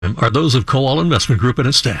time are those of Kowal Investment Group and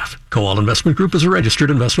its staff. Kowal Investment Group is a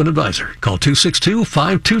registered investment advisor. Call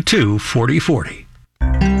 262-522-4040.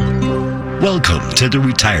 Welcome to the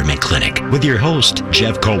Retirement Clinic with your host,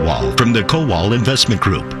 Jeff Kowal from the Kowal Investment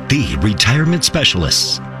Group, the retirement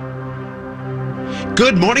specialists.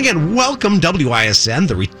 Good morning and welcome, WISN,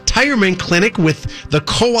 the Retirement Clinic with the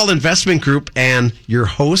Kowal Investment Group, and your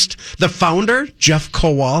host, the founder, Jeff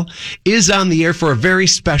Kowal, is on the air for a very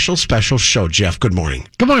special show. Jeff, good morning.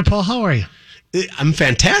 Good morning, Paul. How are you? I'm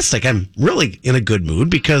fantastic. I'm really in a good mood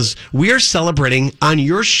because we are celebrating on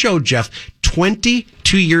your show, Jeff,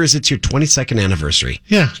 22 years. It's your 22nd anniversary.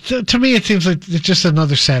 Yeah. To me, it seems like it's just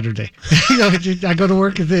another Saturday. I go to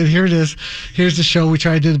work and then here it is. Here's the show. We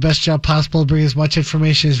try to do the best job possible, bring as much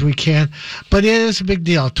information as we can. But it is a big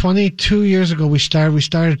deal. 22 years ago, we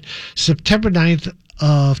started September 9th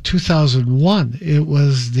of 2001. It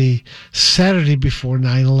was the Saturday before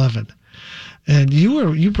 9/11. And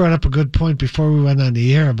you brought up a good point before we went on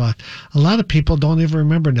the air about a lot of people don't even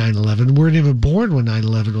remember 9/11, weren't even born when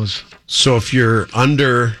 9/11 was. So if you're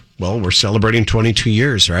under, well, we're celebrating 22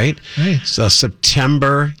 years, right? Right. So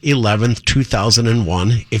September 11th,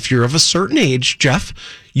 2001. If you're of a certain age, Jeff,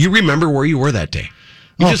 you remember where you were that day.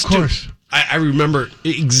 Of course. I remember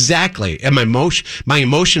exactly. And my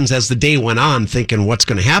emotions as the day went on, thinking what's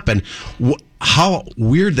going to happen. How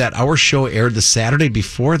weird that our show aired the Saturday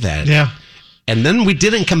before that. Yeah. And then we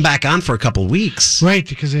didn't come back on for a couple of weeks. Right,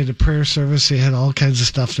 because they had a prayer service. They had all kinds of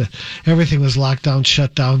stuff. Everything was locked down,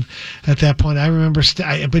 shut down at that point. I remember,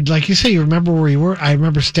 but like you say, you remember where you were. I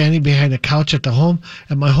remember standing behind a couch at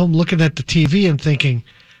my home, looking at the TV and thinking,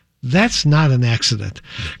 that's not an accident.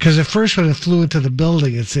 Because at first when it flew into the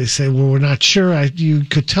building, they say, well, we're not sure. You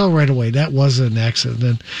could tell right away that wasn't an accident.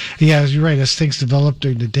 And yeah, you're right. As things developed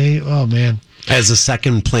during the day, oh, man. As the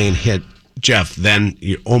second plane hit, Jeff, then,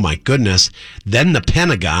 oh my goodness, then the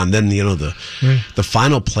Pentagon, then, the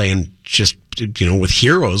final plane just, with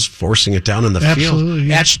heroes forcing it down in the field,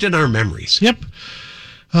 etched in our memories. Yep.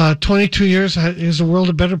 22 years, is the world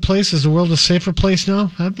a better place? Is the world a safer place now?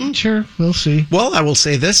 I'm not sure. We'll see. Well, I will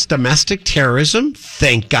say this, domestic terrorism,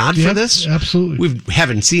 thank God for this. Absolutely. We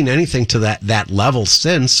haven't seen anything to that level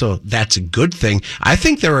since, so that's a good thing. I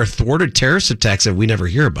think there are thwarted terrorist attacks that we never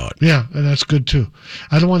hear about. Yeah, and that's good too.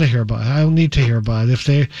 I don't want to hear about it. I don't need to hear about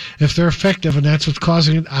it. If they're effective and that's what's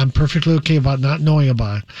causing it, I'm perfectly okay about not knowing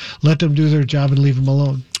about it. Let them do their job and leave them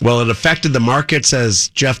alone. Well, it affected the markets, as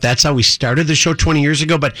Jeff, that's how we started the show 20 years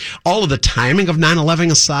ago. But all of the timing of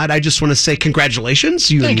 9/11 aside, I just want to say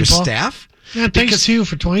congratulations, you and your staff. Yeah, thanks to you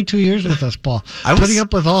for 22 years with us, Paul. Putting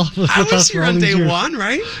up with us for all these years. I was here on day one,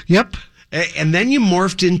 right? Yep. And then you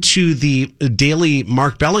morphed into the daily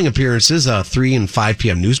Mark Belling appearances, 3 and 5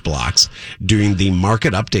 p.m. news blocks, doing the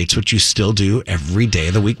market updates, which you still do every day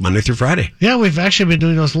of the week, Monday through Friday. Yeah, we've actually been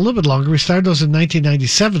doing those a little bit longer. We started those in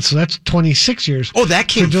 1997, so that's 26 years. Oh, that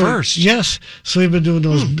came first. Yes. So we've been doing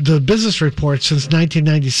the business reports since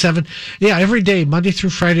 1997. Yeah, every day, Monday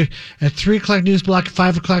through Friday, at 3 o'clock news block,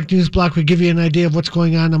 5 o'clock news block, we give you an idea of what's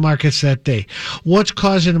going on in the markets that day. What's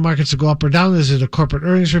causing the markets to go up or down? Is it a corporate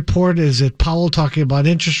earnings report? Is it Powell talking about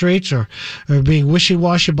interest rates or being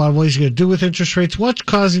wishy-washy about what he's going to do with interest rates? What's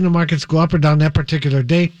causing the markets to go up or down that particular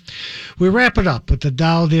day? We wrap it up with the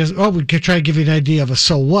Dow. We could try to give you an idea of a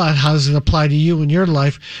so what. How does it apply to you in your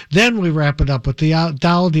life? Then we wrap it up with the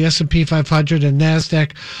Dow, the S&P 500, and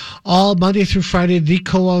NASDAQ. All Monday through Friday, the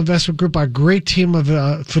Kowal Investment Group, our great team of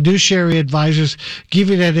fiduciary advisors,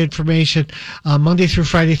 give you that information. Monday through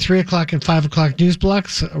Friday, 3 o'clock and 5 o'clock news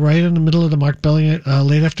blocks, right in the middle of the Mark Belling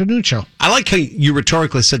late afternoon show. I like how you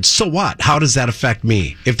rhetorically said, so what? How does that affect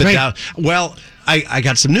me? If the Dow, well, I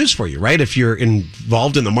got some news for you, right? If you're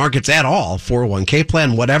involved in the markets at all, 401k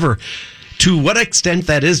plan, whatever, to what extent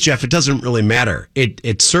that is, Jeff, it doesn't really matter.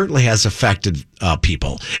 It certainly has affected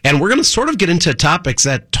people. And we're going to sort of get into topics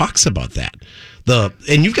that talks about that.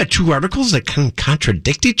 And you've got 2 articles that kind of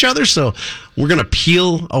contradict each other, so we're going to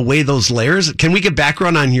peel away those layers. Can we get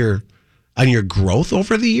background on your growth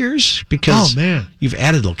over the years? Because you've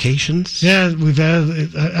added locations. Yeah, we've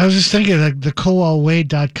added. I was just thinking, like, the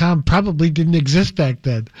KowalWay.com probably didn't exist back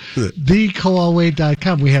then. The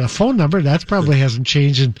KowalWay.com. We had a phone number. That probably hasn't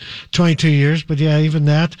changed in 22 years. But yeah, even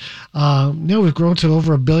that. We've grown to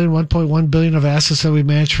over $1 billion, $1.1 billion of assets that we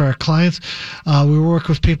manage for our clients. We work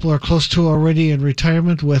with people who are close to already in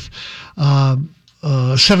retirement with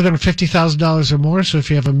 $750,000 or more. So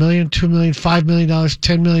if you have $1 million, $2 million, $5 million,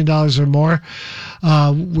 $10 million or more,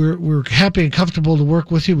 We're happy and comfortable to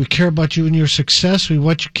work with you. We care about you and your success. We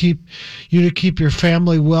want you to keep your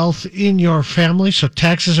family wealth in your family. So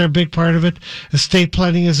taxes are a big part of it. Estate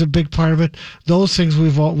planning is a big part of it. Those things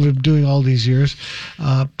we've been doing all these years.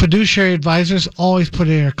 Fiduciary advisors always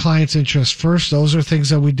putting our clients' interests first. Those are things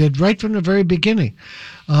that we did right from the very beginning.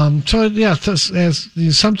 Some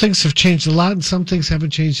things have changed a lot, and some things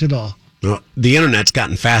haven't changed at all. Well, the internet's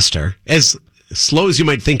gotten faster. As slow as you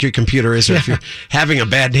might think your computer is, or if you're having a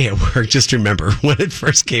bad day at work, just remember when it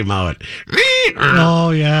first came out.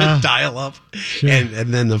 Oh, yeah. Dial up. Sure.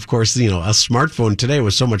 And then, of course, a smartphone today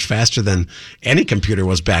was so much faster than any computer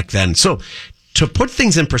was back then. So to put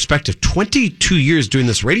things in perspective, 22 years doing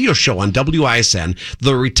this radio show on WISN,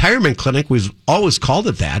 the Retirement Clinic, we've always called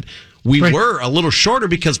it that. We were a little shorter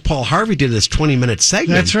because Paul Harvey did this 20-minute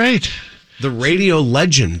segment. That's right. The radio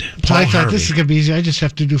legend, Paul I thought Harvey. this is going to be easy. I just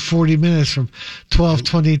have to do 40 minutes from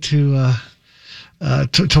 12:20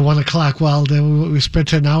 to 1 o'clock. Well, then we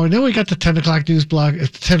spent an hour. Then we got the 10 o'clock news block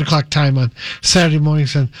at 10 o'clock time on Saturday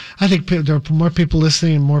mornings. And I think there are more people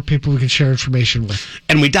listening and more people we can share information with.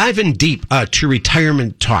 And we dive in deep to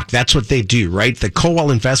retirement talk. That's what they do, right? The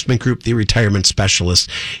Kowal Investment Group, the retirement specialist.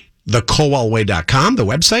 TheKowalWay.com, the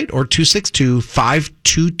website, or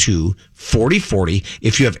 262-522-4040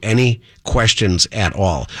 if you have any questions at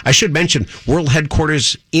all. I should mention world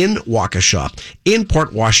headquarters in Waukesha. In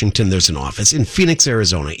Port Washington, there's an office. In Phoenix,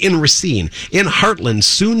 Arizona. In Racine. In Heartland,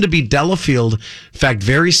 soon to be Delafield. In fact,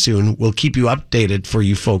 very soon, we'll keep you updated for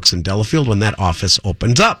you folks in Delafield when that office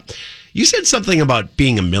opens up. You said something about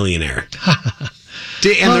being a millionaire.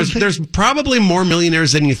 And there's probably more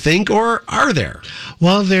millionaires than you think, or are there?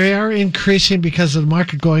 Well, they are increasing because of the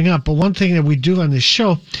market going up. But one thing that we do on this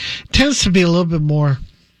show tends to be a little bit more,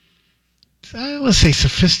 I don't want to say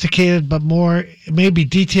sophisticated, but more maybe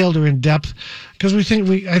detailed or in depth. Because I think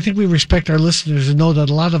we respect our listeners and know that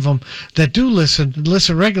a lot of them that do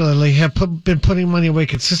listen regularly have been putting money away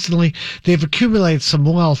consistently. They've accumulated some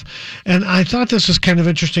wealth. And I thought this was kind of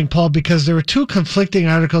interesting, Paul, because there were two conflicting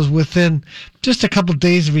articles within just a couple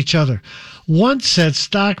days of each other. One said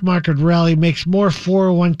stock market rally makes more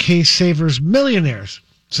 401k savers millionaires.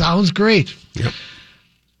 Sounds great. Yep.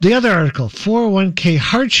 The other article, 401k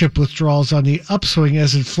hardship withdrawals on the upswing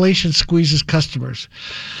as inflation squeezes consumers.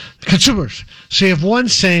 So you have one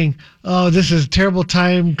saying, oh, this is a terrible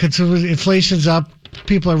time, consumers, inflation's up,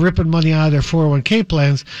 people are ripping money out of their 401k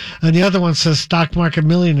plans, and the other one says stock market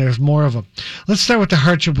millionaires, more of them. Let's start with the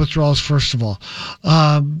hardship withdrawals first of all.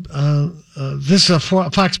 This is a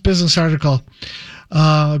Fox Business article.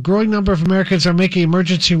 A growing number of Americans are making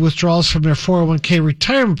emergency withdrawals from their 401k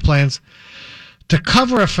retirement plans to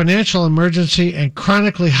cover a financial emergency and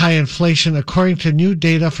chronically high inflation, according to new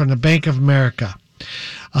data from the Bank of America.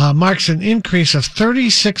 Marks an increase of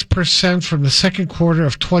 36% from the second quarter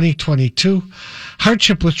of 2022.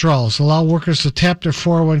 Hardship withdrawals allow workers to tap their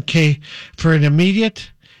 401k for an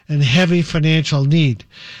immediate and heavy financial need.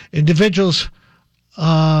 Individuals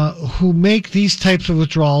who make these types of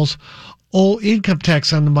withdrawals owe income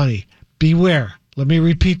tax on the money. Beware. Let me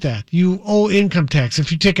repeat that. You owe income tax.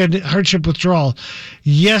 If you take a hardship withdrawal,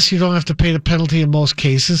 yes, you don't have to pay the penalty in most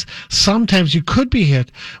cases. Sometimes you could be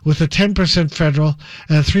hit with a 10% federal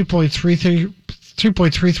and a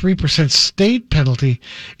 3.33% state penalty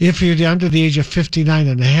if you're under the age of 59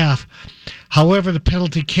 and a half. However, the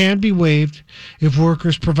penalty can be waived if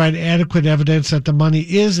workers provide adequate evidence that the money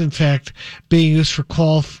is, in fact, being used for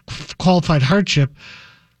qualified hardship,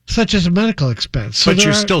 such as a medical expense. So but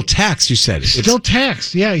you're still taxed, you said. Still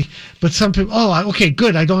taxed, yeah. But some people, okay,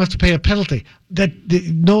 good, I don't have to pay a penalty.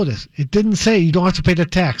 Notice, it didn't say you don't have to pay the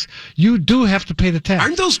tax. You do have to pay the tax.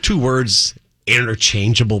 Aren't those two words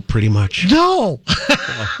interchangeable pretty much? No.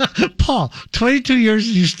 Paul, 22 years,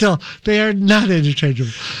 they are not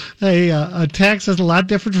interchangeable. A tax is a lot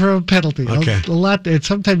different from a penalty. Okay. A lot, and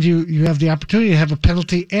sometimes you have the opportunity to have a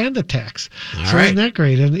penalty and a tax. All so right. Isn't that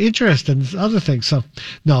great? And interest and other things. So,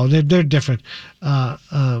 no, they're different.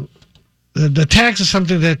 The tax is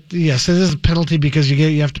something that, yes, it is a penalty because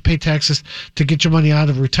you have to pay taxes to get your money out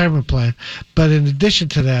of a retirement plan. But in addition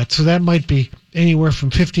to that, so that might be anywhere from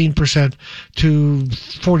 15% to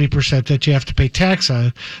 40% that you have to pay tax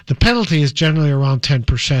on. The penalty is generally around 10%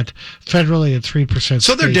 federally and 3%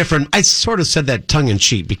 So they're state. different. I sort of said that tongue in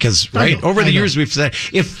cheek because, right, over the years we've said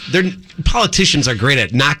politicians are great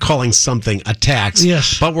at not calling something a tax,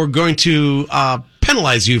 yes, but we're going to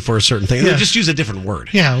penalize you for a certain thing. Yeah. They just use a different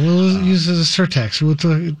word. Yeah, we'll use it as a surtax or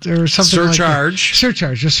something surcharge. Like that.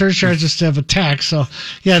 Surcharge. A surcharge instead of a tax. So,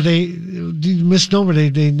 yeah, they misnomer.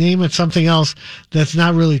 They name it something else that's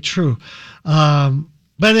not really true. But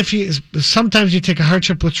But sometimes you take a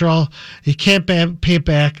hardship withdrawal, you can't pay it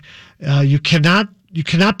back. You cannot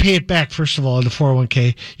pay it back, first of all, in the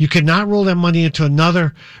 401k. You cannot roll that money into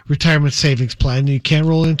another retirement savings plan. You can't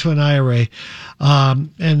roll into an IRA.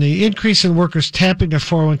 And the increase in workers tapping their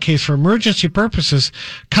 401ks for emergency purposes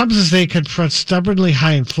comes as they confront stubbornly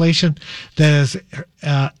high inflation that has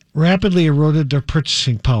rapidly eroded their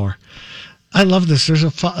purchasing power. I love this. There's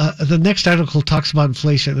the next article talks about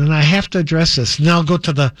inflation, and I have to address this. And then I'll go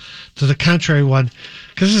to the contrary one,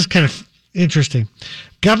 because this is kind of interesting.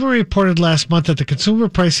 Government reported last month that the Consumer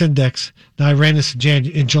Price Index, now I ran this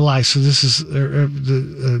in July, so this is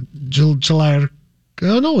the July,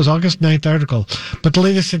 oh no, it was August 9th article, but the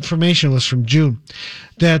latest information was from June,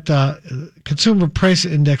 that Consumer Price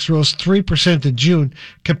Index rose 3% in June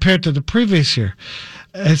compared to the previous year.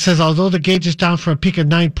 It says, although the gauge is down from a peak of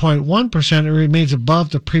 9.1%, it remains above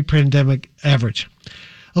the pre-pandemic average.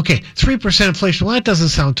 Okay, 3% inflation, well, that doesn't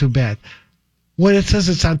sound too bad. What it says,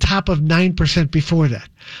 it's on top of 9% before that.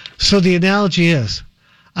 So the analogy is,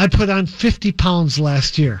 I put on 50 pounds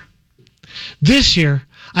last year. This year,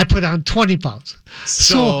 I put on 20 pounds.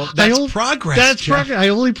 So that's progress. That's Jeff. progress. I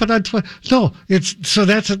only put on 20. No, that's the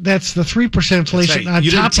 3% inflation. Right.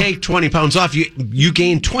 You didn't take 20 pounds off. You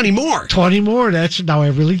gained 20 more. 20 more. No,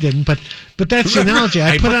 I really didn't. But that's the analogy.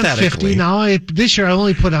 I put on 50. Now this year I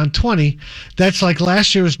only put on 20. That's like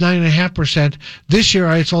last year was 9.5%. This year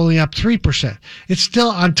it's only up 3%. It's still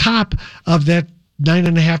on top of that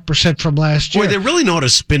 9.5% from last year. Boy, they really know how to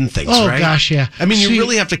spin things, right? Oh, gosh, yeah. I mean, you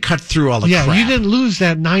really have to cut through all the crap. Yeah, you didn't lose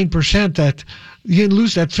that 9%, you didn't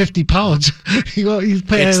lose that 50 pounds.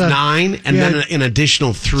 It's 9 and then an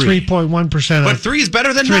additional 3. 3.1%. But 3 is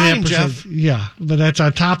better than 9, Jeff. Yeah, but that's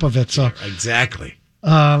on top of it. So exactly.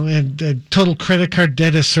 And total credit card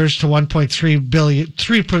debt has surged to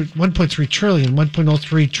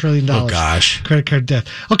 $1.3 trillion. Oh, gosh. Credit card debt.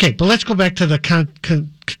 Okay, but let's go back to the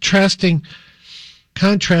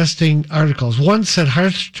contrasting articles. One said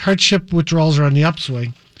hardship withdrawals are on the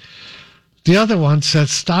upswing. The other one said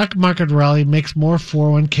stock market rally makes more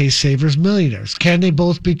 401k savers millionaires. Can they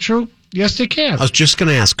both be true? Yes, they can. I was just going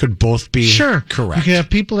to ask, could both be correct? You can have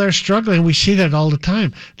people that are struggling. We see that all the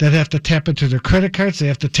time, that have to tap into their credit cards. They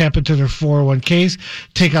have to tap into their 401ks,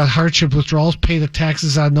 take out hardship withdrawals, pay the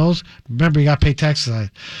taxes on those. Remember, you got to pay taxes on it.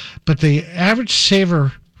 But the average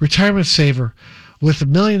retirement saver with $1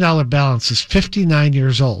 million balance is 59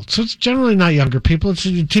 years old. So it's generally not younger people. It's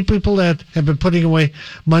people that have been putting away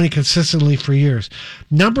money consistently for years.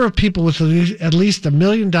 Number of people with at least $1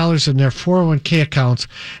 million in their 401k accounts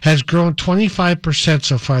has grown 25%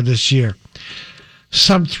 so far this year.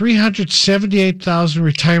 Some 378,000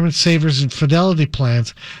 retirement savers in Fidelity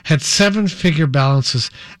plans had 7-figure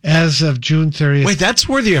balances as of June 30th. Wait, that's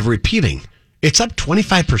worthy of repeating. It's up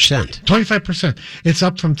 25%. 25%. It's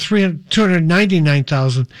up from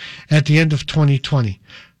 299,000 at the end of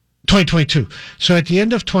 2022. So at the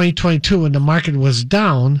end of 2022, when the market was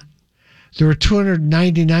down, there were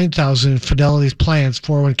 299,000 in Fidelity's plans,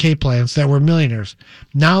 401k plans, that were millionaires.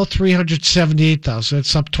 Now 378,000.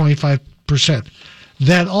 It's up 25%.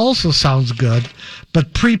 That also sounds good.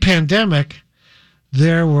 But pre-pandemic,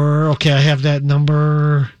 there were, I have that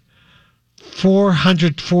number,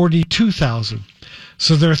 442,000.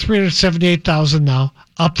 So there are 378,000 now,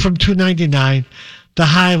 up from 299. The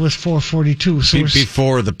high was 442. So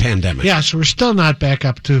before the pandemic. Yeah, so we're still not back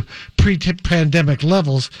up to pre-pandemic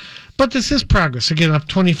levels, but this is progress. Again, up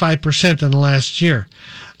 25% in the last year.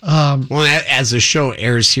 Well, as the show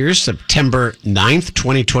airs here, September 9th,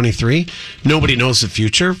 2023, nobody knows the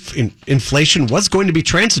future. Inflation was going to be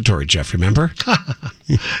transitory, Jeff, remember?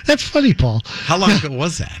 That's funny, Paul. How long ago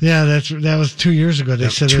was that? Yeah, that was 2 years ago. They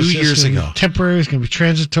said 2 years ago. Temporary, it's going to be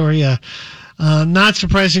transitory. Not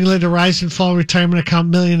surprisingly, the rise and fall retirement account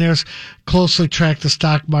millionaires closely track the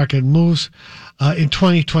stock market moves. In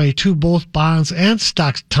 2022, both bonds and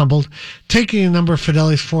stocks tumbled, taking the number of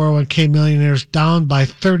Fidelity's 401k millionaires down by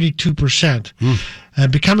 32%.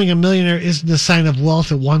 Becoming a millionaire isn't a sign of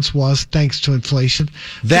wealth it once was, thanks to inflation.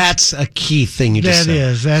 That's a key thing you just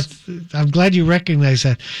said. That is. I'm glad you recognize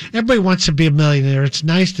that. Everybody wants to be a millionaire. It's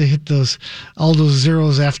nice to hit all those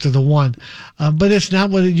zeros after the one, but it's not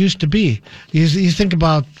what it used to be. You think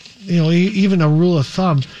about, even a rule of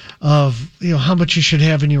thumb of how much you should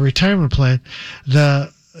have in your retirement plan.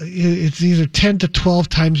 It's either 10 to 12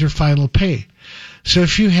 times your final pay. So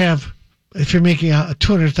if you're making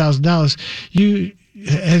 $200,000, you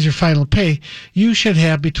as your final pay, you should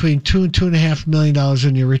have between $2 and $2.5 million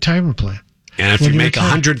in your retirement plan. And if you make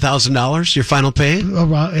 $100,000, your final pay?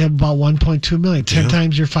 About $1.2 million. 10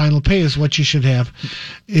 times your final pay is what you should have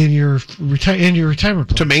in your retirement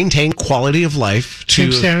plan. To maintain quality of life.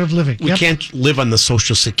 Same standard of living. We can't live on the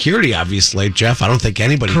Social Security, obviously, Jeff. I don't think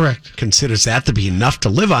anybody considers that to be enough to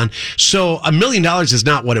live on. So $1 million is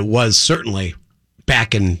not what it was, certainly,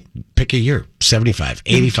 back in, pick a year, 75,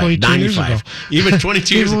 85, 95. Even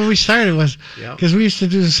 22 years ago. When we started was, because we used to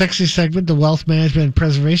do the sexy segment, the wealth management and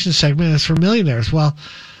preservation segment, that's for millionaires. Well,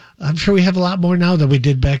 I'm sure we have a lot more now than we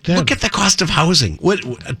did back then. Look at the cost of housing. A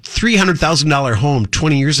 $300,000 home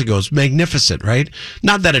 20 years ago is magnificent, right?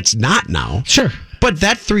 Not that it's not now. Sure. But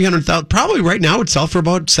that $300,000 probably right now would sell for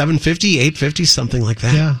about $750,000, $850,000, something like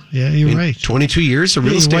that. Yeah, you're right. 22 years of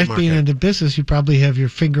real estate market. Your wife being in the business, you probably have your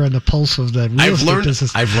finger on the pulse of the real estate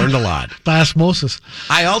business. I've learned a lot by osmosis.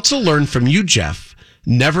 I also learned from you, Jeff,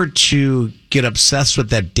 never to get obsessed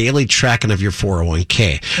with that daily tracking of your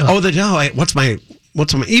 401k. What's my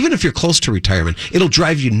even if you're close to retirement, it'll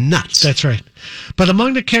drive you nuts. That's right. But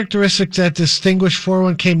among the characteristics that distinguish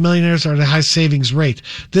 401k millionaires are the high savings rate.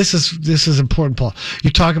 This is important, Paul. You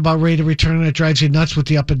talk about rate of return, that drives you nuts with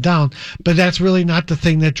the up and down, but that's really not the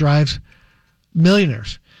thing that drives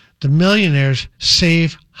millionaires. The millionaires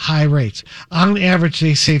save high rates. On average,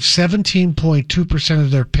 they save 17.2%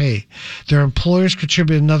 of their pay. Their employers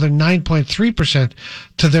contribute another 9.3%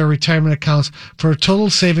 to their retirement accounts for a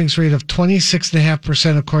total savings rate of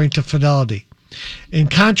 26.5% according to Fidelity. In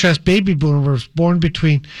contrast, baby boomers born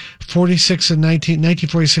between 1946 and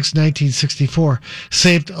 1964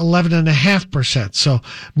 saved 11.5%. So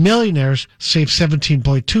millionaires save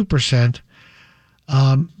 17.2%.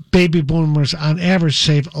 Baby boomers on average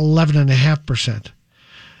save 11.5%.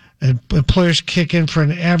 And employers kick in for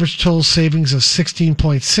an average total savings of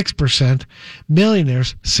 16.6%.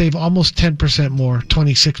 Millionaires save almost 10% more,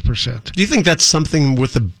 26%. Do you think that's something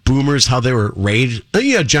with the boomers, how they were raised,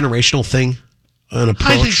 a generational thing, an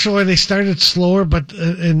approach? I think so. They started slower, but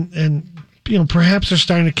and perhaps they're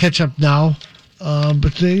starting to catch up now.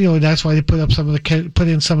 But that's why they put in some of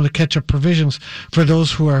the catch-up provisions for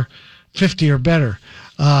those who are 50 or better.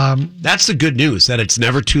 That's the good news, that it's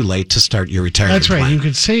never too late to start your retirement That's right. plan. You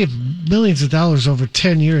can save millions of dollars over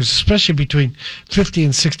 10 years, especially between 50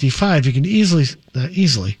 and 65. You can easily,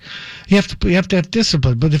 you have to have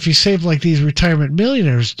discipline. But if you save like these retirement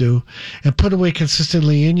millionaires do and put away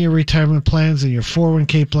consistently in your retirement plans, in your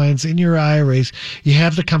 401k plans, in your IRAs, you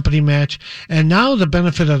have the company match. And now the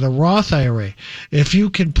benefit of the Roth IRA, if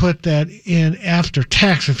you can put that in after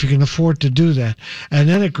tax, if you can afford to do that, and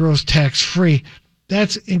then it grows tax-free,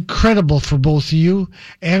 that's incredible for both you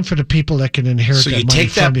and for the people that can inherit that money. So you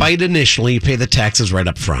take that bite initially, you pay the taxes right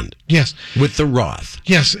up front. Yes. With the Roth.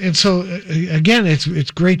 Yes. And so, again,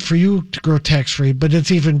 it's great for you to grow tax-free, but it's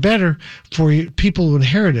even better for people who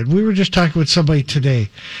inherit it. We were just talking with somebody today,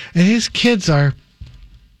 and his kids are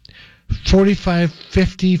 45,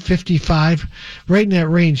 50, 55, right in that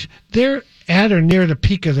range. They're at or near the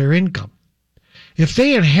peak of their income. If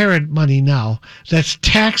they inherit money now that's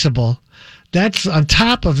taxable, that's on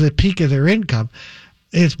top of the peak of their income.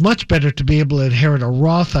 It's much better to be able to inherit a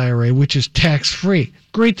Roth IRA, which is tax-free.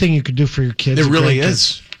 Great thing you could do for your kids. It really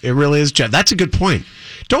is. It really is, Jeff. That's a good point.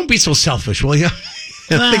 Don't be so selfish, will you?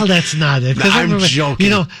 Well, that's not it. I'm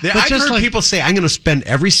joking. I've heard people say, I'm going to spend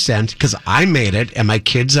every cent because I made it and my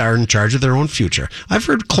kids are in charge of their own future. I've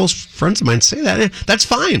heard close friends of mine say that. That's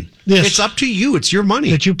fine. Yes. It's up to you. It's your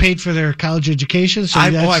money. That you paid for their college education. So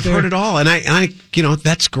I've heard it all. And I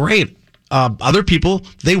that's great. Other people,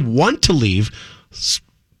 they want to leave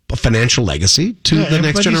a financial legacy to the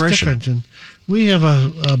next generation. Different. And we have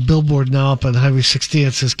a billboard now up on Highway 60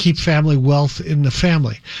 that says, keep family wealth in the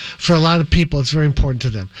family. For a lot of people, it's very important to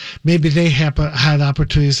them. Maybe they had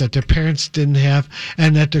opportunities that their parents didn't have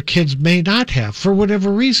and that their kids may not have for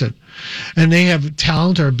whatever reason. And they have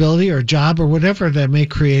talent or ability or job or whatever that may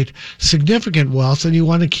create significant wealth, and you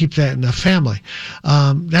want to keep that in the family.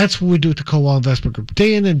 That's what we do at the Kowal Investment Group.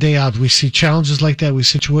 Day in and day out, we see challenges like that. We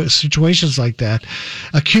see situations like that.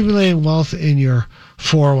 Accumulating wealth in your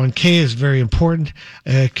 401k is very important.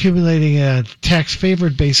 Accumulating a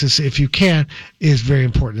tax-favored basis, if you can, is very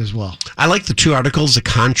important as well. I like the two articles, the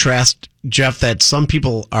contrast, Jeff, that some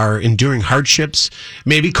people are enduring hardships.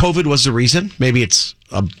 Maybe COVID was the reason. Maybe it's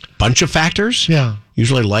a bunch of factors. Yeah.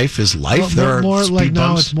 Usually life is life. Well,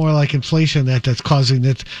 now it's more like inflation that's causing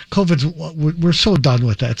it. COVID's, we're so done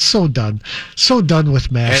with that. So done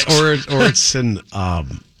with masks. Or it's an...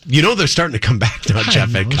 they're starting to come back now,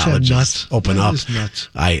 Jeff, at colleges. Open up. Is nuts.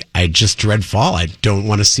 I just dread fall. I don't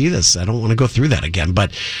want to see this. I don't want to go through that again.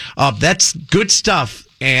 But that's good stuff.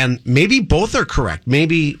 And maybe both are correct.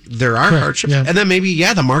 Maybe there are hardships. Yeah. And then maybe,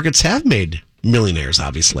 the markets have made millionaires,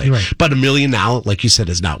 obviously. Right. But $1 million now, like you said,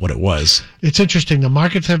 is not what it was. It's interesting. The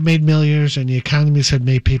markets have made millionaires, and the economies have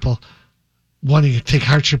made people wanting to take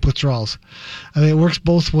hardship withdrawals. I mean, it works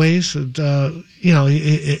both ways.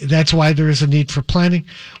 That's why there is a need for planning.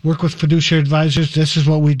 Work with fiduciary advisors. This is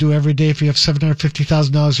what we do every day. If you have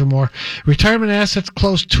 $750,000 or more retirement assets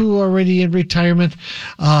close to already in retirement,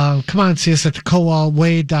 come on, see us at the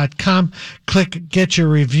kowalway.com. Click Get Your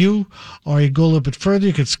Review, or you go a little bit further.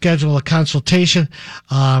 You can schedule a consultation.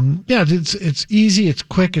 It's easy, it's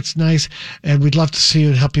quick, it's nice, and we'd love to see you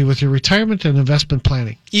and help you with your retirement and investment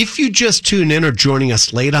planning. If you just tuned in or joining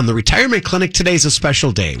us late on the Retirement Clinic, today's a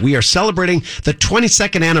special day. We are celebrating the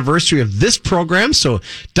 22nd anniversary of this program. So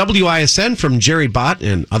WISN, from Jerry Bott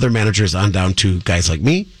and other managers on down to guys like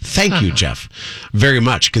me, thank you, Jeff, very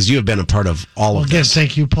much, because you have been a part of all of this. Again,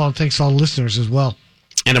 thank you, Paul, and thanks to all the listeners as well.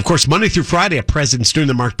 And of course, Monday through Friday at President's doing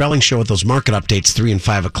the Mark Belling Show with those market updates, 3 and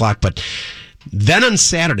 5 o'clock. But then on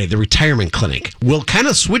Saturday, the Retirement Clinic. We'll kind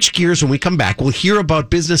of switch gears when we come back. We'll hear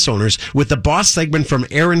about business owners with the boss segment from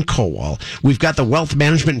Aaron Kowal. We've got the wealth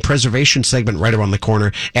management and preservation segment right around the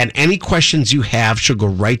corner. And any questions you have should go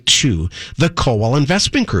right to the Kowal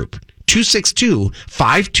Investment Group.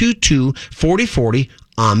 262-522-4040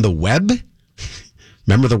 on the web.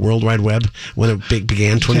 Remember the World Wide Web when it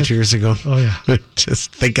began 22 years ago? Oh, yeah.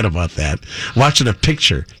 Just thinking about that. Watching a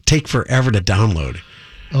picture take forever to download.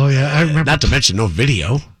 Oh, yeah. I remember. Not to mention no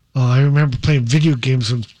video. Oh, I remember playing video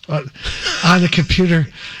games on the computer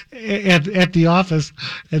at the office.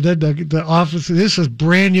 And then the office, this was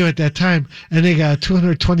brand new at that time, and they got a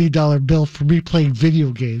 $220 bill for me playing video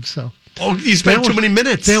games. So. Oh, you spent too many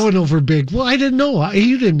minutes. That went over big. Well, I didn't know.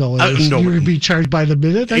 You didn't know you would be charged by the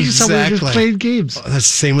minute. I just thought we were just playing games. That's the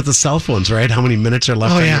same with the cell phones, right? How many minutes are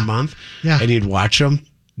left on your month? Yeah. And you'd watch them.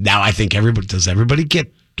 Now I think everybody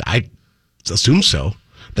get, I assume so,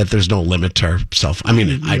 that there's no limit to our cell phone. I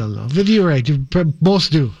mean, I don't know. Video, right.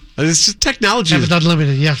 Most do. It's just technology. Have it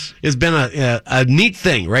unlimited, yes. It's been a neat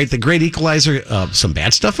thing, right? The great equalizer, some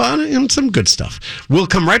bad stuff on it and some good stuff. We'll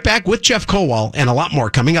come right back with Jeff Kowal and a lot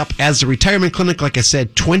more coming up as the Retirement Clinic. Like I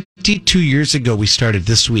said, 22 years ago, we started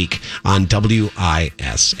this week on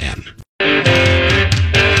WISN.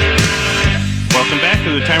 Welcome back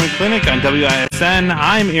to the Retirement Clinic on WISN.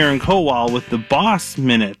 I'm Aaron Kowal with the Boss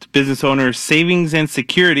Minute, Business Owner Savings and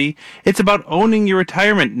Security. It's about owning your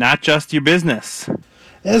retirement, not just your business.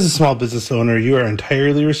 As a small business owner, you are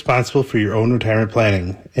entirely responsible for your own retirement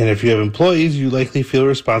planning. And if you have employees, you likely feel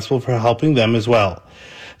responsible for helping them as well.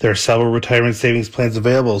 There are several retirement savings plans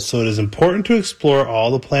available, so it is important to explore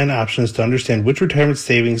all the plan options to understand which retirement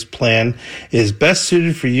savings plan is best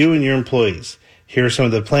suited for you and your employees. Here are some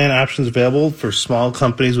of the plan options available for small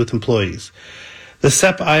companies with employees. The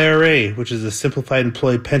SEP IRA, which is a simplified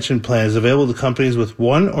employee pension plan, is available to companies with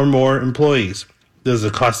one or more employees. This is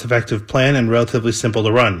a cost-effective plan and relatively simple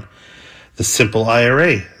to run. The Simple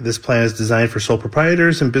IRA. This plan is designed for sole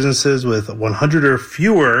proprietors and businesses with 100 or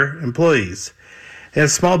fewer employees. And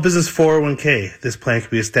Small Business 401k. This plan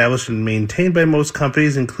can be established and maintained by most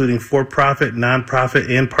companies, including for-profit, non-profit,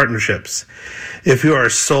 and partnerships. If you are a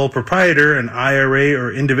sole proprietor, an IRA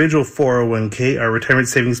or individual 401k are retirement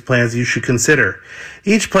savings plans you should consider.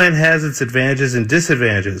 Each plan has its advantages and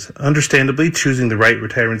disadvantages. Understandably, choosing the right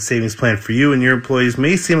retirement savings plan for you and your employees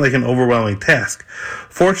may seem like an overwhelming task.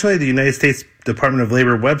 Fortunately, the United States Department of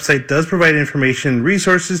Labor website does provide information and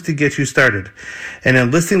resources to get you started. And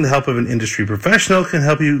enlisting the help of an industry professional can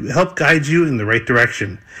help guide you in the right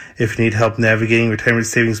direction. If you need help navigating retirement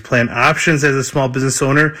savings plan options as a small business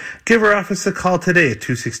owner, give our office a call today at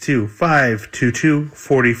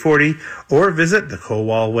 262-522-4040 or visit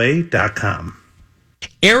thekowalway.com.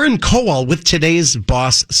 Aaron Kowal with today's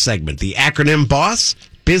Boss segment. The acronym BOSS,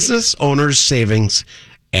 Business Owners Savings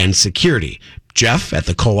and Security. Jeff, at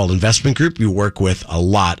the Kowal Investment Group, you work with a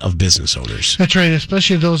lot of business owners. That's right,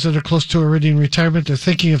 especially those that are close to already in retirement. They're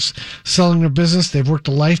thinking of selling their business. They've worked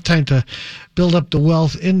a lifetime to build up the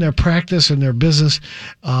wealth in their practice and their business,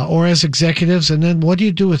 or as executives. And then what do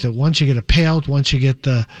you do with it? Once you get a payout, once you get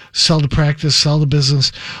sell the practice, sell the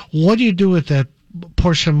business, what do you do with that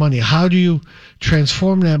portion of money? How do you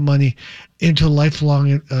transform that money into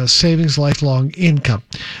lifelong savings, lifelong income?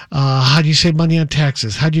 How do you save money on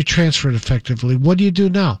taxes? How do you transfer it effectively? What do you do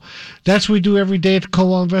now? That's what we do every day at the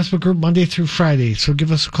Kowal Investment Group, Monday through Friday. So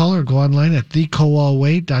give us a call or go online at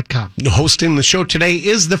thekowalway.com. Hosting the show today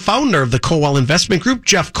is the founder of the Kowal Investment Group,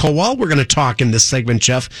 Jeff Kowal. We're going to talk in this segment,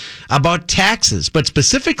 Jeff, about taxes, but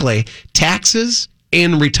specifically taxes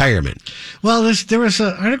in retirement? Well, there was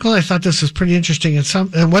an article, I thought this was pretty interesting,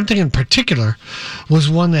 and one thing in particular was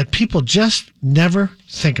one that people just never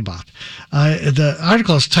think about. The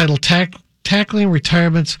article is titled Tackling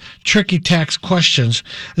Retirement's Tricky Tax Questions.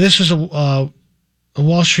 This was a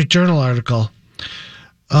Wall Street Journal article.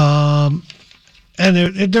 And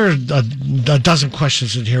there are a dozen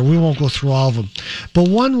questions in here. We won't go through all of them. But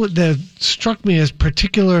one that struck me as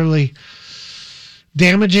particularly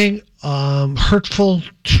damaging, hurtful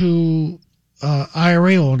to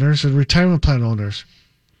IRA owners and retirement plan owners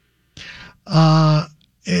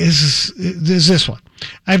is this one.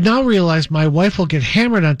 I've now realized my wife will get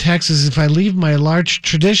hammered on taxes if I leave my large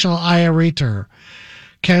traditional IRA to her.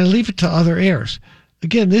 Can I leave it to other heirs?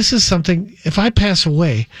 Again, this is something, if I pass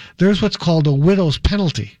away, there's what's called a widow's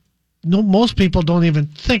penalty. No, most people don't even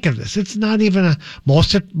think of this. It's not even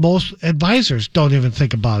most advisors don't even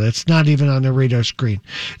think about it. It's not even on their radar screen.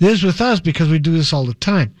 It is with us because we do this all the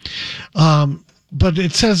time. But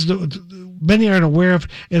it says many aren't aware of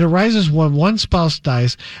it arises when one spouse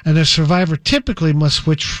dies and the survivor typically must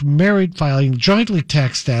switch from married filing jointly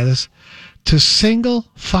tax status to single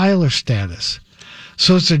filer status.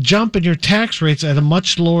 So it's a jump in your tax rates at a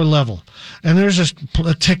much lower level. And there's a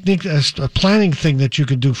technique, a planning thing that you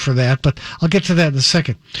can do for that, but I'll get to that in a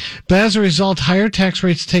second. But as a result, higher tax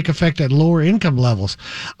rates take effect at lower income levels.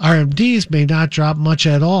 RMDs may not drop much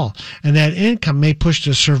at all, and that income may push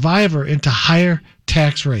the survivor into higher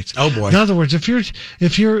tax rates. Oh boy! In other words, if you have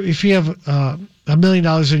 $1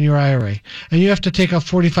 million in your IRA and you have to take out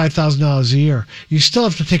 $45,000 a year, you still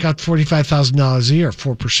have to take out $45,000 a year,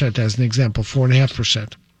 4% as an example,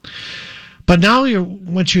 4.5%. But now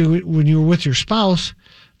when you were with your spouse,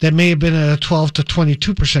 that may have been at a 12 to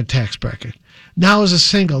 22% tax bracket. Now as a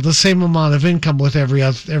single, the same amount of income with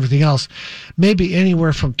everything else, maybe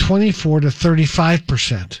anywhere from 24 to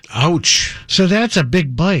 35%. Ouch. So that's a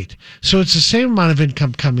big bite. So it's the same amount of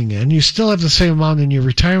income coming in. You still have the same amount in your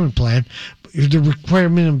retirement plan. The required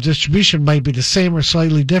minimum distribution might be the same or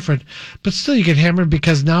slightly different, but still you get hammered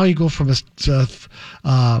because now you go from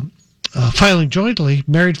filing jointly,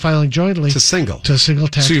 married filing jointly, to single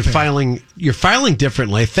tax. So you're filing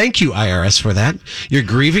differently. Thank you, IRS, for that. You're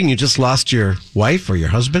grieving. You just lost your wife or your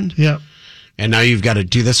husband. Yeah, and now you've got to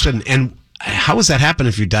do this. And how does that happen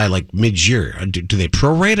if you die like mid-year? Do they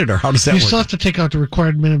prorate it, or how does that work? You still have to take out the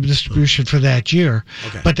required minimum distribution for that year,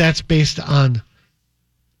 but that's based on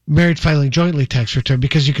married filing jointly tax return,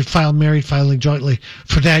 because you could file married filing jointly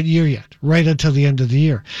for that year yet, right until the end of the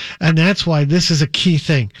year. And that's why this is a key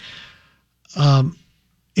thing.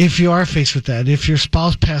 If you are faced with that, if your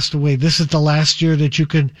spouse passed away, this is the last year that you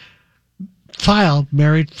can file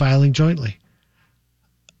married filing jointly.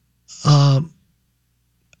 Best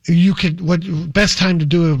time to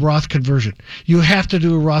do a Roth conversion. You have to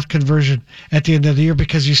do a Roth conversion at the end of the year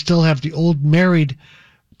because you still have the old married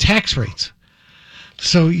tax rates.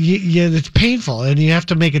 So it's painful, and you have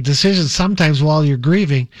to make a decision sometimes while you're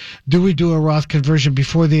grieving. Do we do a Roth conversion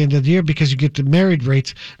before the end of the year because you get the married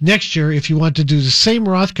rates next year if you want to do the same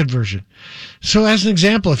Roth conversion? So as an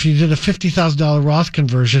example, if you did a $50,000 Roth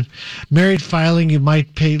conversion, married filing, you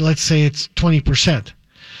might pay, let's say it's 20%.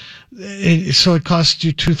 So it costs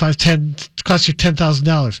you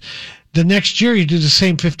 $10,000. The next year you do the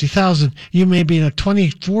same $50,000, you may be in a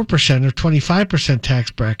 24% or 25% tax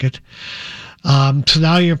bracket. So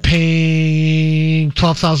now you're paying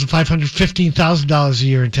 $12,500, $15,000 a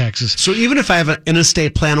year in taxes. So even if I have an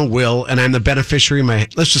estate plan, a will, and I'm the beneficiary,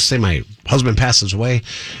 let's just say my husband passes away,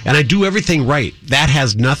 and I do everything right, that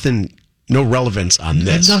has no relevance on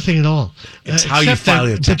this. Nothing at all. It's how you file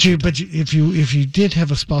your tax. But if you did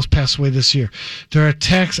have a spouse pass away this year, there are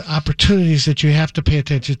tax opportunities that you have to pay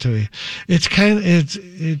attention to. It's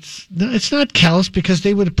not callous because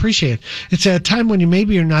they would appreciate it. It's at a time when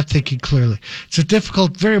you're not thinking clearly. It's a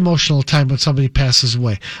difficult, very emotional time when somebody passes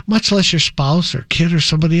away, much less your spouse or kid or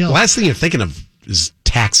somebody else. The last thing you're thinking of is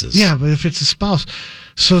taxes. Yeah, but if it's a spouse.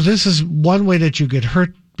 So this is one way that you get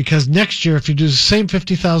hurt. Because next year, if you do the same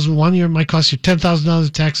 $50,000, one year it might cost you $10,000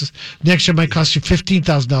 in taxes. Next year it might cost you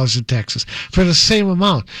 $15,000 in taxes for the same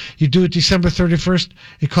amount. You do it December 31st,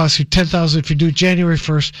 it costs you $10,000. If you do it January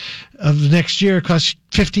 1st of the next year, it costs you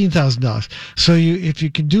 $15,000. So if you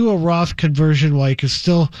can do a Roth conversion while you can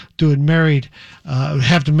still do it married,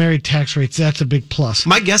 have the married tax rates, that's a big plus.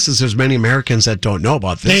 My guess is there's many Americans that don't know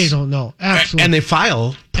about this. They don't know, absolutely, and they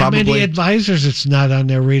file. Probably. And many advisors, it's not on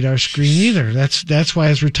their radar screen either. That's why,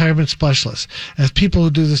 as retirement specialists, as people who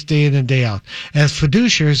do this day in and day out, as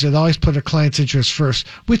fiduciaries that always put their clients' interests first,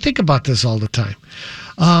 we think about this all the time.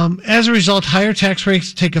 As a result, higher tax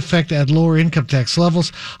rates take effect at lower income tax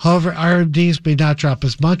levels. However, RMDs may not drop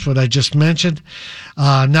as much, what I just mentioned.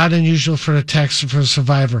 Not unusual for a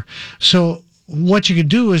survivor. So what you could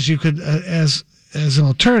do is you could, as an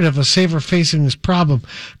alternative, a saver facing this problem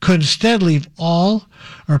could instead leave all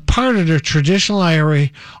or part of their traditional IRA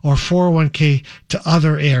or 401k to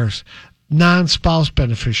other heirs, non-spouse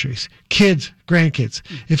beneficiaries, kids, grandkids.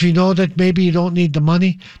 If you know that maybe you don't need the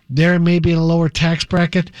money, they're maybe in a lower tax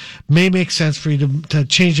bracket, may make sense for you to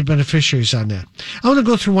change the beneficiaries on that. I want to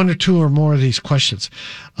go through one or two or more of these questions.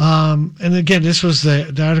 And again, this was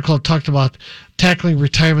the article that talked about tackling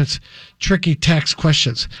retirement's tricky tax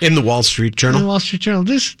questions. In the Wall Street Journal? In the Wall Street Journal.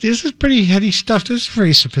 This is pretty heady stuff. This is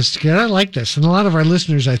very sophisticated. I like this. And a lot of our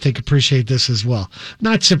listeners, I think, appreciate this as well.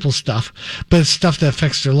 Not simple stuff, but it's stuff that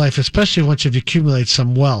affects their life, especially once you've accumulated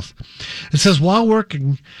some wealth. It says, while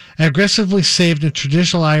working, I aggressively saved in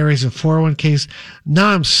traditional IRAs and 401ks. Now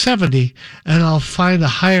I'm 70, and I'll find a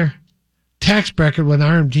higher tax bracket when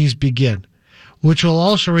RMDs begin, which will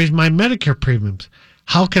also raise my Medicare premiums.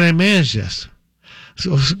 How can I manage this?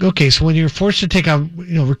 So when you're forced to take out,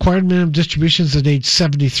 required minimum distributions at age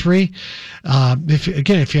 73,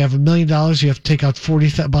 if you have $1 million, you have to take out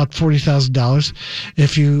about $40,000.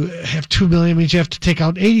 If you have $2 million, it means you have to take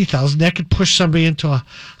out $80,000. That could push somebody into a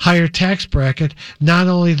higher tax bracket. Not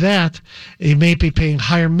only that, you may be paying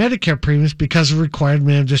higher Medicare premiums because of required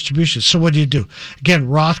minimum distributions. So what do you do? Again,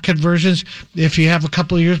 Roth conversions. If you have a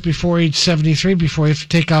couple of years before age 73, before you have to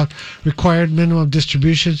take out required minimum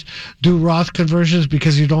distributions, do Roth conversions,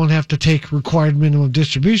 because you don't have to take required minimum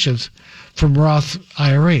distributions from Roth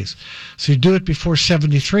IRAs. So you do it before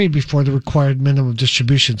 73, before the required minimum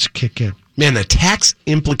distributions kick in. Man, the tax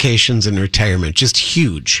implications in retirement, just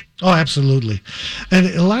huge. Oh, absolutely. And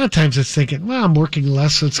a lot of times it's thinking, well, I'm working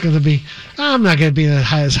less, so I'm not going to be in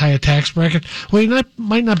as high a tax bracket. Well, you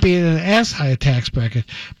might not be in as high a tax bracket,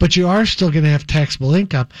 but you are still going to have taxable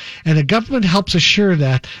income. And the government helps assure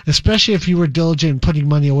that, especially if you were diligent in putting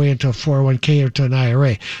money away into a 401k or to an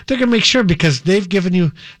IRA. They're going to make sure, because they've given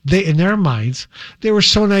you, in their minds, they were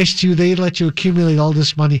so nice to you, they let you accumulate all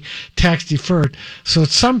this money tax deferred. So at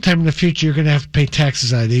some time in the future, you're going to have to pay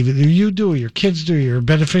taxes on it. Either you do, or your kids do, or your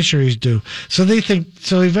beneficiaries do. So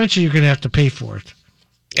eventually you're going to have to pay for it.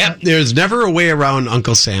 Yep, there's never a way around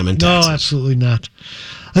Uncle Sam and taxes. No, absolutely not.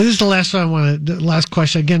 This is the last one the last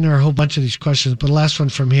question. Again, there are a whole bunch of these questions, but the last one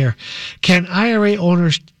from here. Can IRA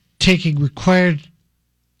owners taking required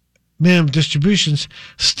minimum distributions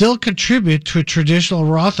still contribute to traditional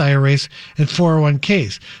Roth IRAs and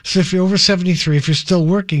 401ks? So if you're over 73, if you're still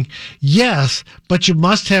working, yes, but you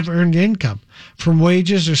must have earned income from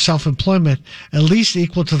wages or self-employment at least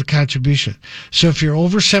equal to the contribution. So if you're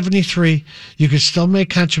over 73, you can still make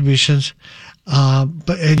contributions,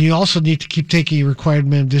 and you also need to keep taking your required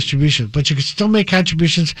minimum distribution. But you can still make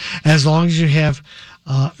contributions as long as you have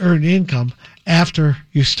earned income after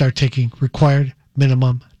you start taking required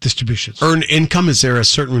minimum distributions. Earned income, is there a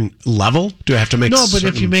certain level? Do I have to make No, but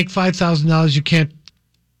if you make $5,000, you can't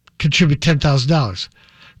contribute $10,000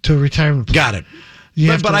 to a retirement plan. Got it.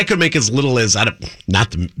 But I could make as little as,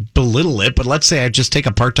 not to belittle it, but let's say I just take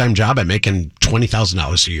a part-time job. I'm making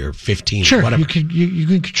 $20,000 a year, $15,000, sure, whatever. You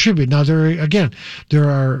can contribute. Now, there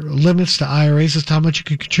are limits to IRAs as to how much you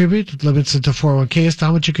can contribute, limits to 401k as to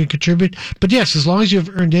how much you can contribut. But yes, as long as you have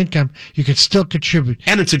earned income, you can still contribute.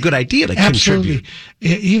 And it's a good idea to Absolutely.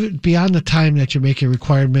 contribute. Even beyond the time that you're taking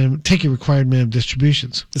required minimum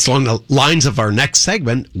distributions. It's along the lines of our next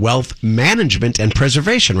segment, wealth management and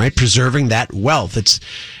preservation, right? Preserving that wealth. It's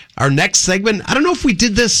our next segment. I don't know if we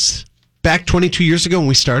did this back 22 years ago when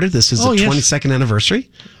we started. This is the 22nd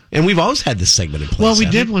anniversary. And we've always had this segment in place. Well, we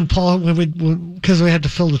did because we had to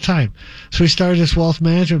fill the time. So we started this wealth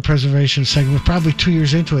management preservation segment probably 2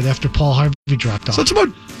 years into it after Paul Harvey dropped off. So it's about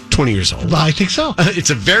 20 years old. Well, I think so. It's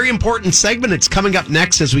a very important segment. It's coming up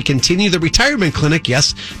next as we continue the retirement clinic.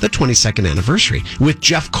 Yes, the 22nd anniversary with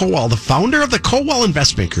Jeff Kowal, the founder of the Kowal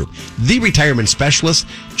Investment Group, the retirement specialist.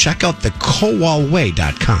 Check out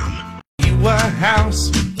thekowalway.com. You a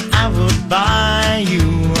house, I would buy you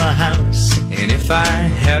a house. And if I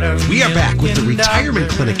had a We are back with the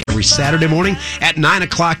retirement clinic every Saturday morning at 9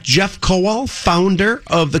 o'clock. Jeff Kowal, founder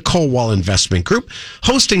of the Kowal Investment Group,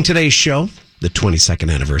 hosting today's show, the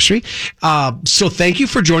 22nd anniversary. So thank you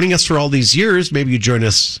for joining us for all these years. Maybe you joined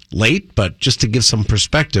us late, but just to give some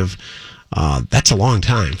perspective, that's a long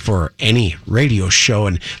time for any radio show.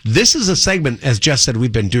 And this is a segment, as Jeff said,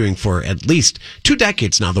 we've been doing for at least 2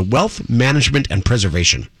 decades now, the wealth management and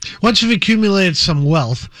preservation. Once you've accumulated some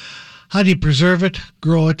wealth, How do you preserve it,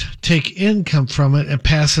 grow it, take income from it, and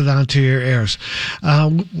pass it on to your heirs?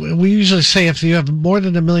 We usually say if you have more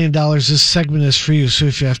than $1 million, this segment is for you. So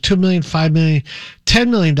if you have $2 million, $5 million, $10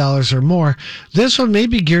 million or more, this one may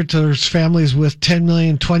be geared towards families with $10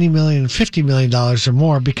 million, $20 million, $50 million or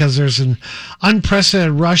more, because there's an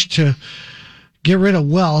unprecedented rush to get rid of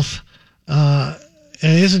wealth. And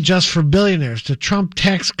it isn't just for billionaires. The Trump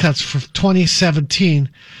tax cuts for 2017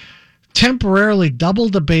 temporarily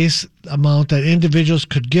doubled the base amount that individuals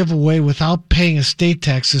could give away without paying estate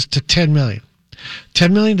taxes to $10 million.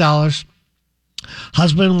 $10 million,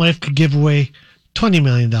 husband and wife could give away $20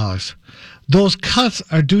 million. Those cuts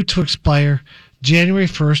are due to expire January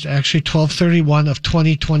 1st, actually 12/31 of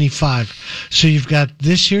 2025. So you've got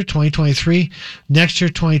this year, 2023, next year,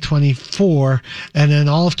 2024, and then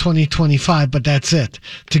all of 2025, but that's it.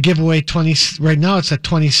 To give away right now it's at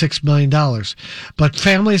 $26 million. But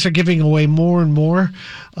families are giving away more and more.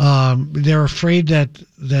 They're afraid that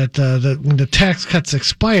when the tax cuts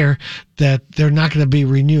expire, that they're not going to be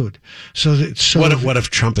renewed. So what if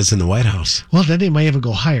Trump is in the White House? Well, then they might even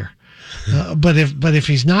go higher. But if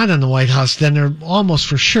he's not in the White House, then they're almost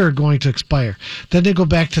for sure going to expire. Then they go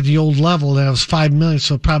back to the old level. That was $5 million,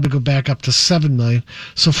 so it'll probably go back up to $7 million.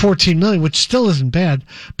 So $14 million, which still isn't bad.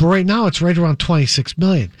 But right now it's right around $26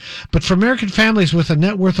 million. But for American families with a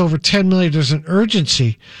net worth over $10 million, there's an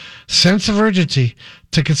sense of urgency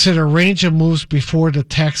to consider a range of moves before the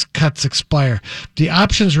tax cuts expire. The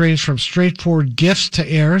options range from straightforward gifts to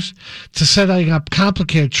heirs to setting up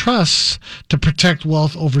complicated trusts to protect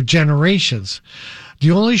wealth over generations.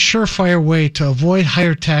 The only surefire way to avoid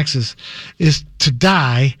higher taxes is to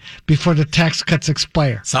die before the tax cuts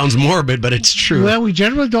expire. Sounds morbid, but it's true. Well, we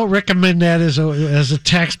generally don't recommend that as a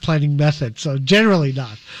tax planning method, so generally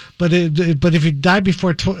not. But if you die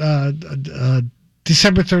before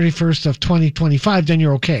December 31st of 2025, then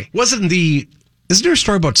you're okay. Isn't there a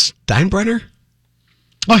story about Steinbrenner?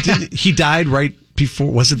 Oh, yeah. He died right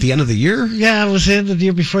before, was it the end of the year? Yeah, it was the end of the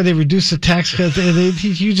year before they reduced the tax cut.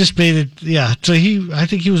 You just made it, yeah. So I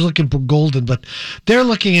think he was looking for golden, but they're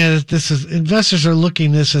looking at it, investors are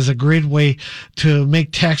looking at this as a great way to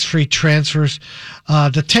make tax-free transfers.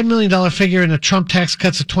 The $10 million figure in the Trump tax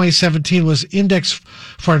cuts of 2017 was indexed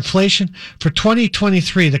for inflation. For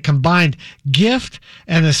 2023, the combined gift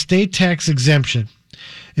and estate tax exemption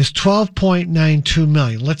is $12.92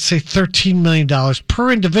 million. Let's say $13 million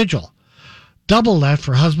per individual. Double that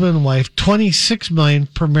for husband and wife, $26 million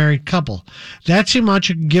per married couple. That's the amount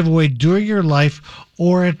you can give away during your life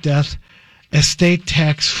or at death, estate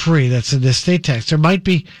tax free. That's an estate tax. There might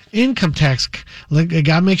be income tax. I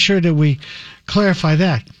got to make sure that we clarify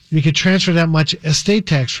that. You can transfer that much estate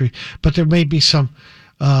tax free, but there may be some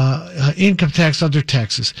income tax, other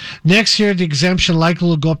taxes. Next year, the exemption likely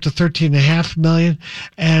will go up to $13.5 million,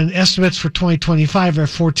 and estimates for 2025 are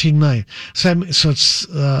 $14 million. So it's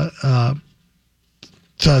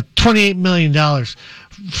 $28 million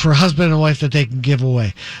for husband and wife that they can give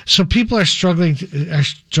away. So people are struggling.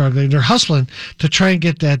 They're hustling to try and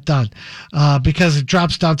get that done because it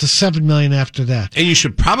drops down to $7 million after that. And you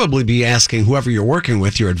should probably be asking whoever you're working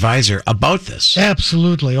with, your advisor, about this.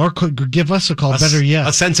 Absolutely. Or could give us a call, better yet.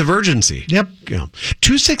 A sense of urgency. Yep.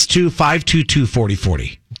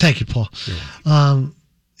 262-522-4040. Thank you, Paul.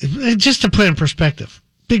 Just to put it in perspective,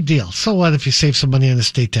 big deal. So what if you save some money on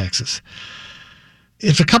estate taxes?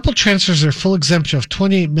 If a couple transfers their full exemption of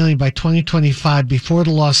 $28 million by 2025 before the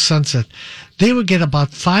law sunset, they would get about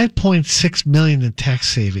 $5.6 million in tax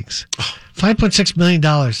savings. $5.6 million.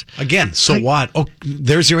 Again, what? Oh,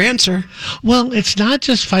 there's your answer. Well, it's not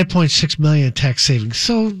just $5.6 million in tax savings.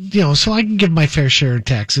 So I can give my fair share in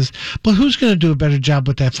taxes, but who's going to do a better job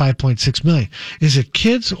with that $5.6 million? Is it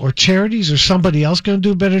kids or charities or somebody else going to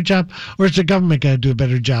do a better job, or is the government going to do a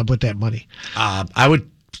better job with that money? I would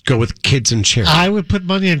go with kids and charities. I would put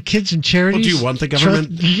money on kids and charities. Well, do you want the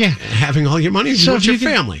government having all your money? So your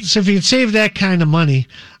family. So if you can save that kind of money,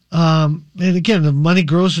 and again, the money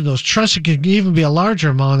grows in those trusts. It can even be a larger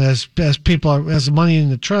amount as the money in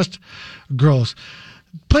the trust grows.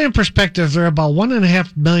 Put in perspective, there are about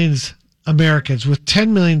 1.5 million Americans with $10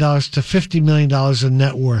 million to $50 million in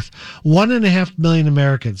net worth. 1.5 million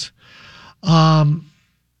Americans.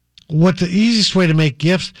 What the easiest way to make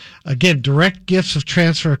gifts, again, direct gifts of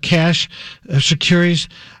transfer of cash, of securities,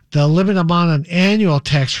 the limit amount on annual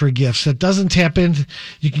tax-free gifts that doesn't tap into,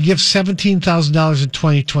 you can give $17,000 in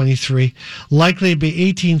 2023, likely to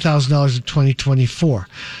be $18,000 in 2024.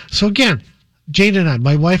 So again, Jane and I,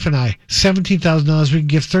 my wife and I, $17,000. We can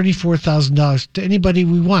give $34,000 to anybody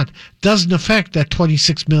we want. Doesn't affect that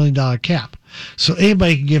 $26 million cap. So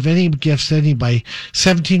anybody can give any gifts to anybody.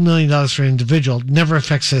 $17 million for an individual never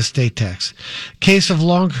affects the estate tax. Case of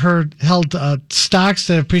long-held stocks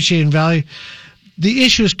that appreciate in value. The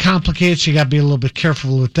issue is complicated, so you got to be a little bit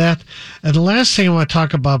careful with that. And the last thing I want to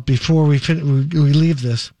talk about before we leave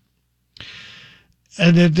this,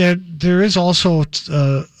 and there is also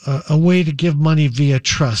a way to give money via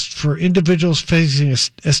trust for individuals facing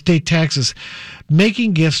estate taxes.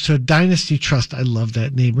 Making gifts to a Dynasty Trust. I love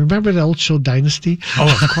that name. Remember the old show Dynasty?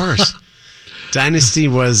 Oh, of course. Dynasty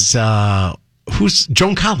was who's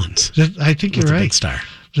Joan Collins? I think you're right. Big star.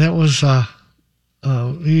 That was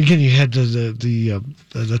again. You had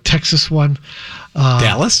the Texas one,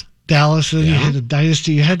 Dallas. And then you had the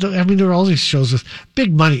Dynasty. You had there were all these shows with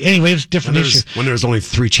big money. Anyway, it's a different issue. When there was only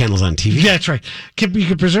 3 channels on TV. Yeah, that's right. You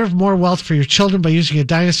can preserve more wealth for your children by using a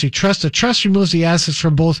Dynasty Trust. A trust removes the assets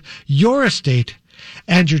from both your estate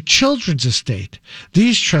and your children's estate.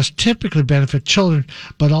 These trusts typically benefit children,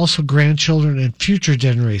 but also grandchildren and future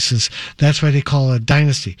generations. That's why they call it a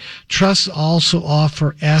dynasty. Trusts also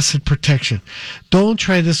offer asset protection. Don't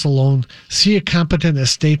try this alone. See a competent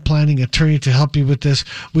estate planning attorney to help you with this.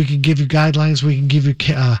 We can give you guidelines. We can give you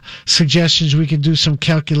suggestions. We can do some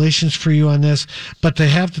calculations for you on this. But they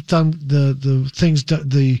have to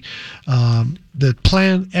the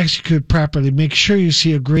plan executed properly. Make sure you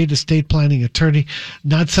see a great estate planning attorney,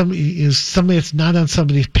 not somebody that's not on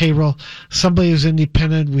somebody's payroll, somebody who's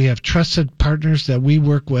independent. We have trusted partners that we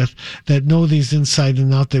work with that know these inside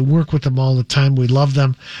and out. They work with them all the time. We love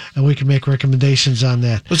them, and we can make recommendations on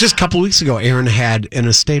that. It was just a couple of weeks ago, Aaron had an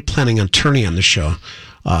estate planning attorney on the show.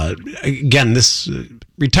 Again, this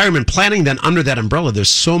retirement planning, then under that umbrella,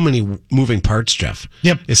 there's so many moving parts, Jeff.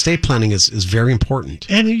 Yep. Estate planning is very important.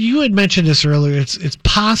 And you had mentioned this earlier. It's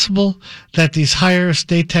possible that these higher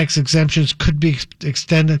estate tax exemptions could be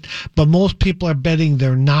extended, but most people are betting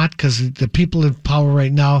they're not, because the people in power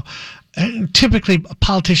right now, and typically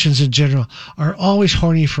politicians in general, are always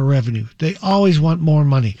horny for revenue. They always want more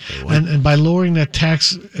money. And by lowering that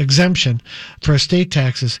tax exemption for estate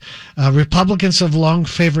taxes, Republicans have long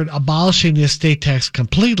favored abolishing the estate tax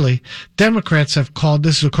completely. Democrats have called,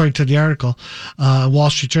 this is according to the article, Wall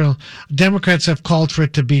Street Journal, Democrats have called for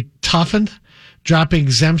it to be toughened, dropping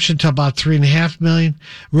exemption to about $3.5 million,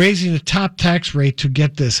 raising the top tax rate to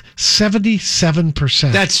get this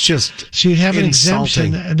 77%. That's just so you'd have an insulting.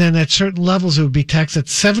 exemption, and then at certain levels it would be taxed at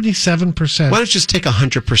 77%. Why don't you just take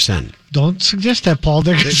 100%? Don't suggest that, Paul.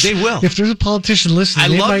 They will. If there's a politician listening,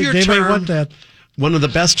 they might want that. One of the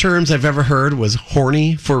best terms I've ever heard was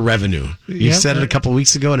horny for revenue. You said it a couple of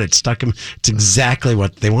weeks ago, and it stuck him. It's exactly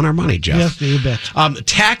what they want, our money, Jeff. Yes, you bet.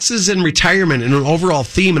 Taxes and retirement, and an overall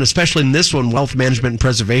theme, and especially in this one, wealth management and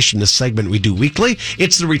preservation, this segment we do weekly.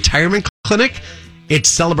 It's the Retirement Clinic. It's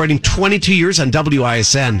celebrating 22 years on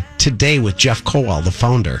WISN today with Jeff Kowal, the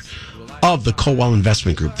founder of the Kowal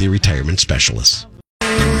Investment Group, the retirement specialist.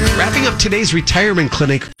 Wrapping up today's retirement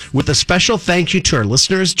clinic with a special thank you to our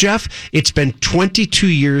listeners, Jeff. It's been 22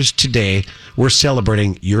 years today. We're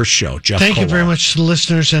celebrating your show, Jeff. Thank you Kowal. very much to the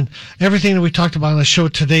listeners and everything that we talked about on the show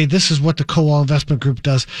today. This is what the Kowal Investment Group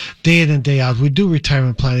does day in and day out. We do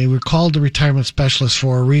retirement planning. We're called the retirement specialists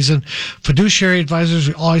for a reason. Fiduciary advisors,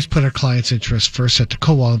 we always put our clients' interests first at the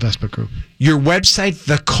Kowal Investment Group. Your website,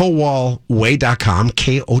 thekowalway.com,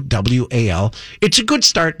 Kowal. It's a good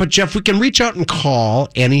start, but Jeff, we can reach out and call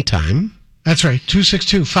anytime. That's right,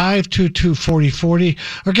 262-522-4040.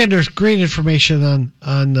 Again, there's great information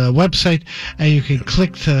on the website, and you can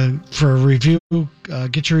click for a review,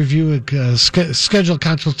 get your review, and schedule a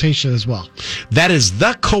consultation as well. That is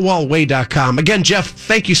thekowalway.com. Again, Jeff,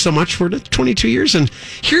 thank you so much for the 22 years, and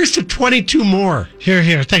here's to 22 more.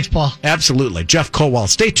 Here. Thanks, Paul. Absolutely. Jeff Kowal.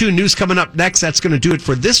 Stay tuned. News coming up next. That's going to do it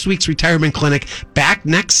for this week's Retirement Clinic. Back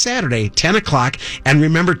next Saturday, 10 o'clock. And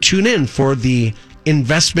remember, tune in for the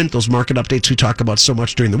investment, those market updates we talk about so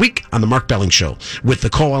much during the week on the Mark Belling Show with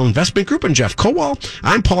the Kowal Investment Group and Jeff Kowal.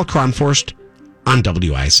 I'm Paul Cronforst on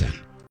WISN.